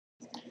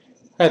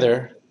Hi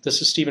there,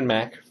 this is Stephen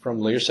Mack from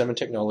Layer 7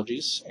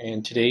 Technologies,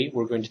 and today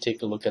we're going to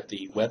take a look at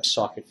the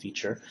WebSocket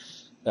feature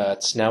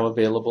that's now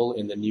available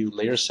in the new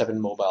Layer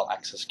 7 Mobile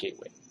Access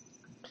Gateway.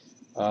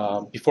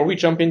 Before we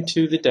jump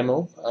into the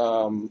demo,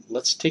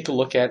 let's take a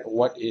look at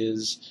what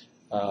is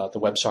the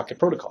WebSocket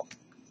protocol.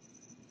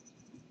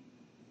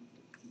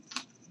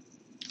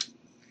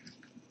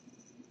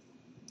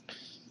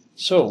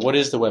 So what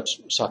is the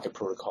WebSocket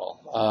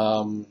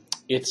protocol?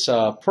 It's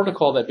a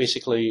protocol that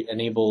basically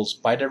enables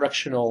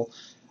bidirectional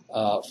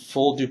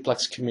full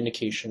duplex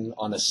communication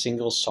on a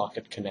single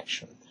socket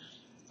connection.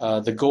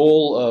 The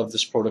goal of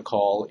this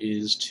protocol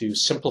is to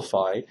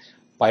simplify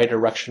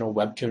bidirectional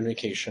web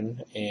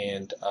communication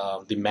and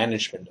the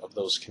management of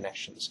those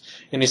connections,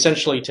 and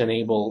essentially to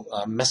enable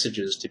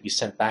messages to be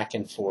sent back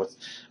and forth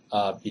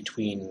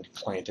between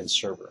client and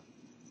server.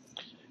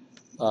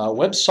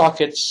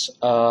 WebSockets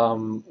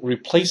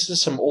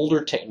replaces some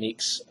older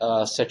techniques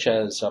such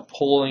as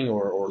polling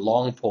or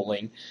long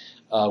polling,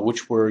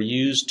 which were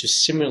used to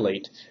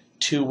simulate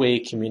two-way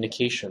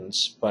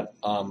communications but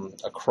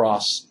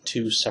across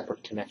two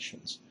separate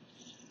connections.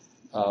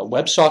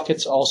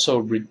 WebSockets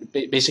also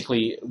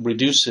basically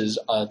reduces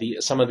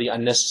some of the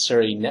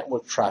unnecessary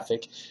network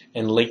traffic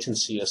and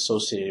latency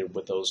associated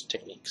with those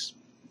techniques.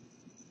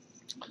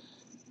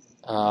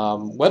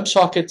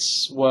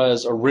 WebSockets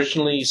was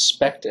originally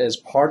spec'd as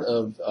part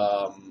of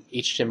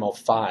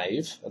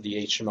HTML5,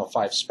 the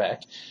HTML5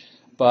 spec,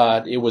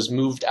 but it was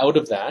moved out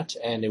of that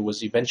and it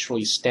was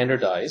eventually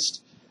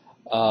standardized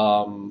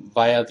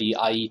via the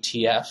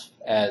IETF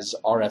as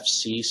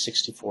RFC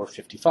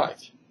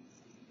 6455.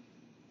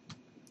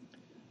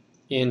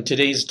 In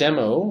today's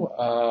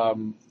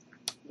demo,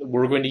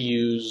 we're going to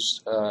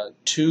use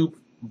two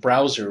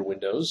browser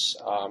windows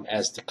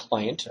as the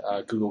client,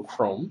 Google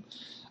Chrome.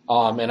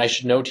 And I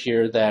should note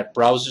here that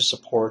browser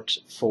support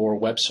for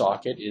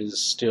WebSocket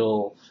is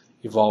still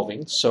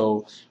evolving.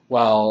 So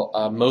while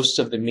most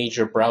of the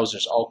major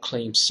browsers all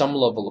claim some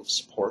level of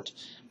support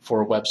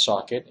for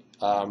WebSocket,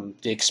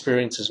 the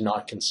experience is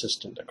not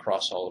consistent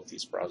across all of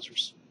these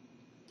browsers.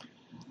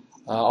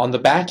 On the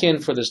back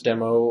end for this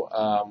demo,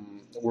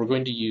 we're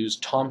going to use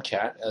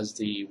Tomcat as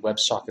the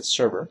WebSocket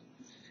server.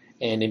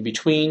 And in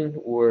between,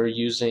 we're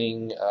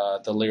using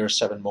the Layer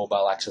 7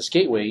 Mobile Access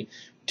Gateway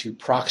to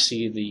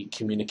proxy the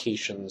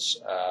communications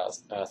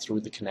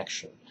through the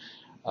connection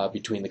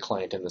between the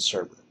client and the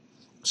server.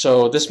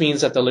 So this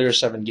means that the Layer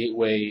 7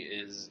 Gateway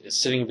is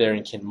sitting there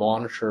and can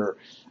monitor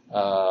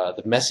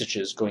the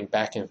messages going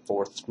back and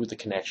forth through the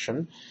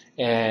connection,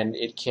 and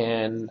it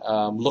can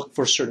look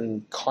for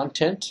certain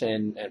content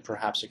and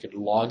perhaps it could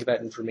log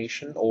that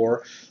information,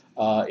 or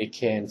it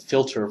can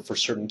filter for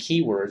certain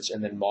keywords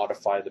and then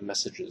modify the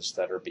messages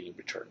that are being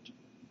returned.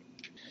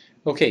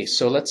 Okay,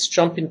 so let's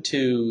jump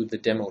into the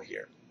demo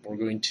here. We're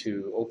going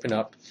to open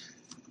up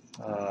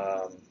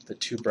the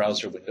two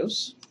browser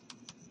windows.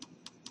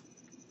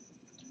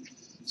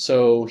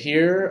 So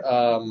here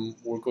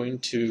we're going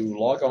to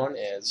log on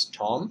as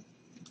Tom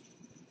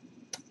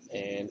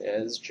and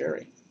as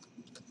Jerry.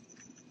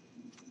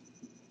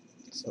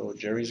 So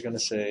Jerry's going to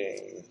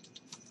say,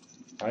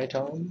 "Hi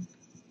Tom,"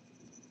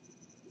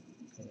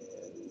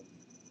 and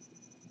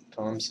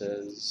Tom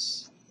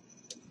says,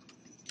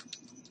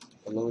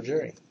 "Hello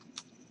Jerry."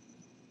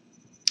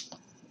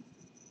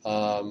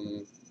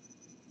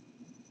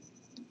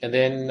 And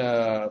then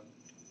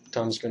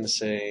Tom's going to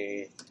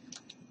say,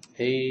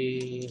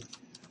 "Hey,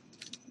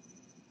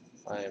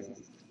 I'm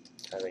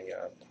having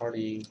a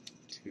party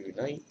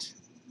tonight.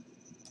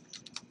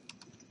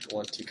 Do you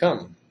want to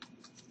come?"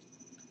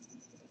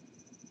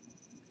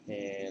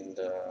 And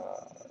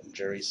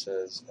Jerry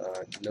says,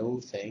 "No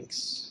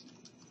thanks.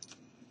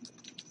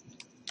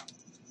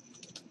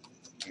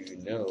 You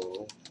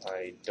know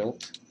I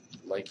don't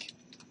like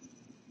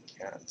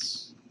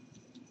cats."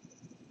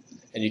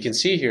 And you can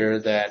see here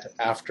that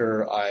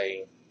after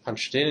I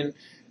punched in,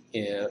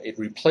 it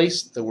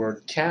replaced the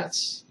word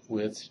cats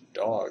with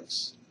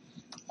dogs.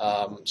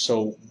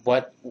 So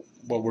what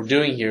we're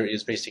doing here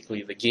is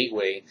basically the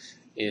gateway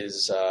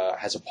has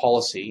a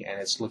policy,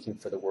 and it's looking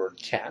for the word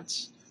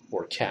cats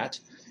or cat,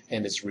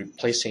 and it's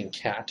replacing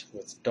cat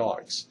with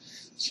dogs.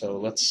 So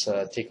let's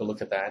take a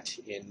look at that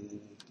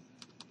in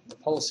the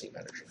policy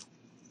manager.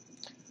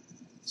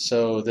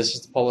 So this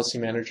is the policy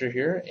manager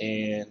here,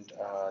 and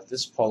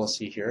this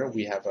policy here,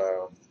 we have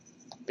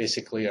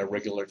basically a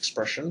regular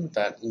expression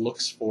that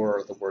looks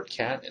for the word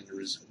cat and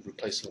is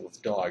replacing it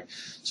with dog.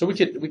 So we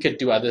could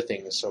do other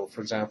things. So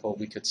for example,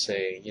 we could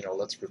say,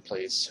 let's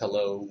replace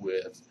hello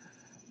with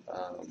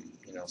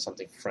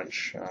something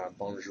French,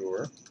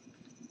 bonjour.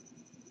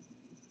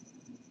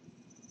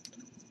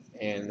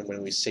 And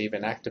when we save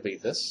and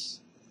activate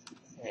this,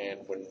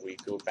 and when we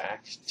go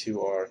back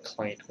to our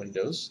client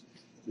windows,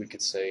 we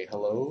could say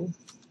hello,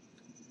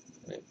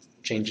 and it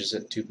changes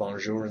it to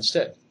bonjour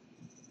instead.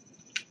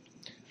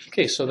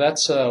 Okay, so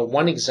that's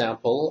one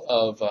example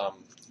of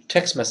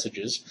text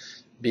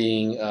messages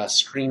being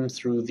streamed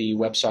through the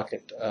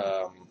WebSocket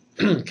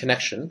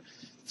connection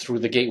through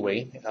the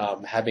gateway,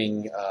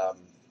 having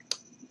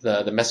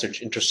the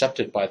message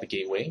intercepted by the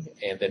gateway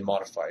and then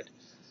modified.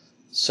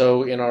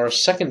 So in our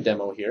second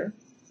demo here,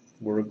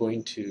 we're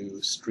going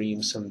to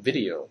stream some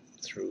video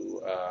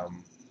through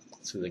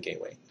the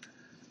gateway.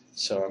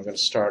 So I'm going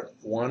to start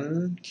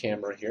one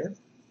camera here.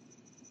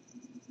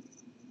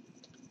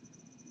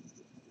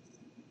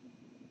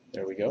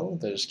 There we go.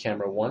 There's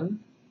camera 1.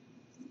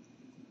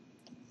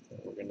 And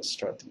we're going to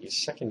start the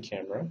second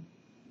camera,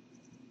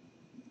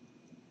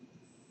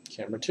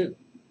 camera 2.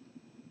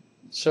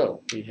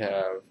 So we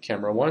have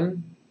camera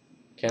 1,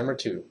 camera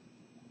 2,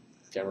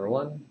 camera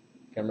 1,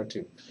 camera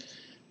 2.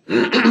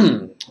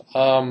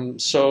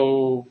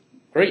 So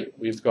great,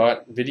 we've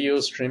got video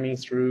streaming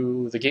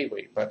through the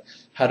gateway, but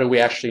how do we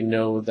actually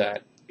know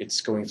that it's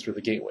going through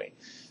the gateway?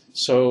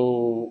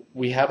 So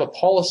we have a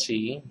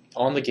policy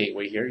on the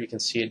gateway here. You can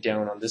see it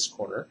down on this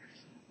corner,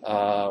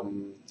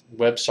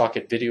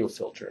 WebSocket video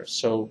filter.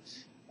 So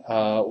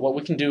what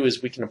we can do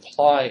is we can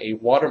apply a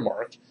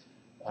watermark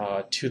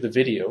to the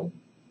video,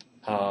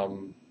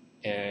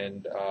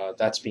 and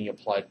that's being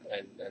applied,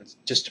 and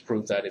just to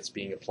prove that it's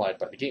being applied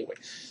by the gateway.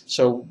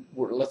 So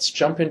let's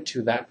jump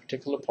into that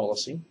particular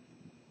policy.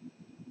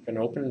 I'm going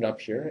to open it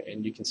up here,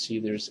 and you can see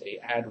there's a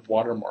add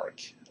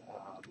watermark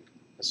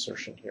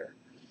assertion here.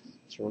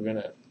 So we're going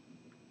to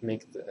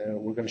make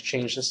we're going to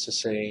change this to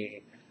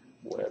say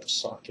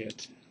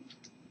WebSocket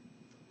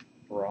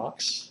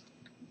rocks,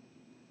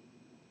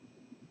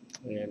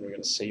 and we're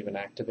going to save and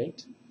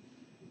activate,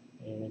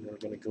 and we're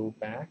going to go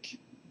back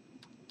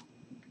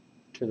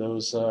to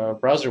those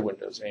browser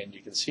windows, and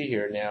you can see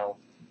here now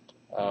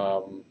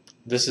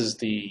this is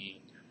the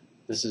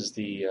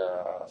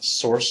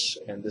source,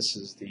 and this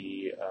is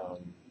the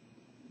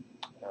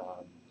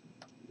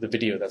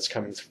video that's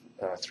coming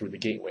through the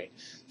gateway.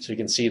 So you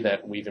can see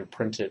that we've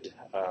imprinted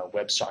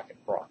WebSocket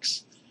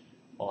rocks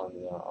on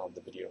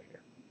the video here.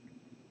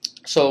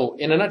 So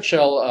in a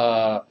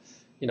nutshell,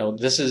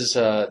 this is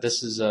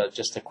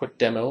just a quick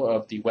demo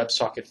of the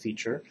WebSocket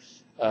feature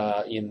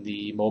in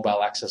the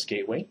Mobile Access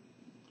Gateway.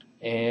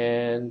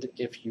 And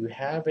if you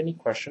have any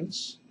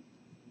questions,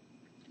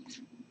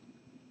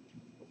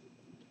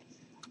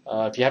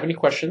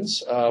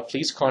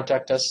 please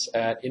contact us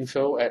at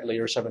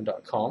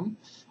info@layer7.com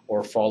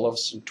or follow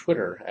us on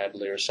Twitter at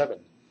layer7.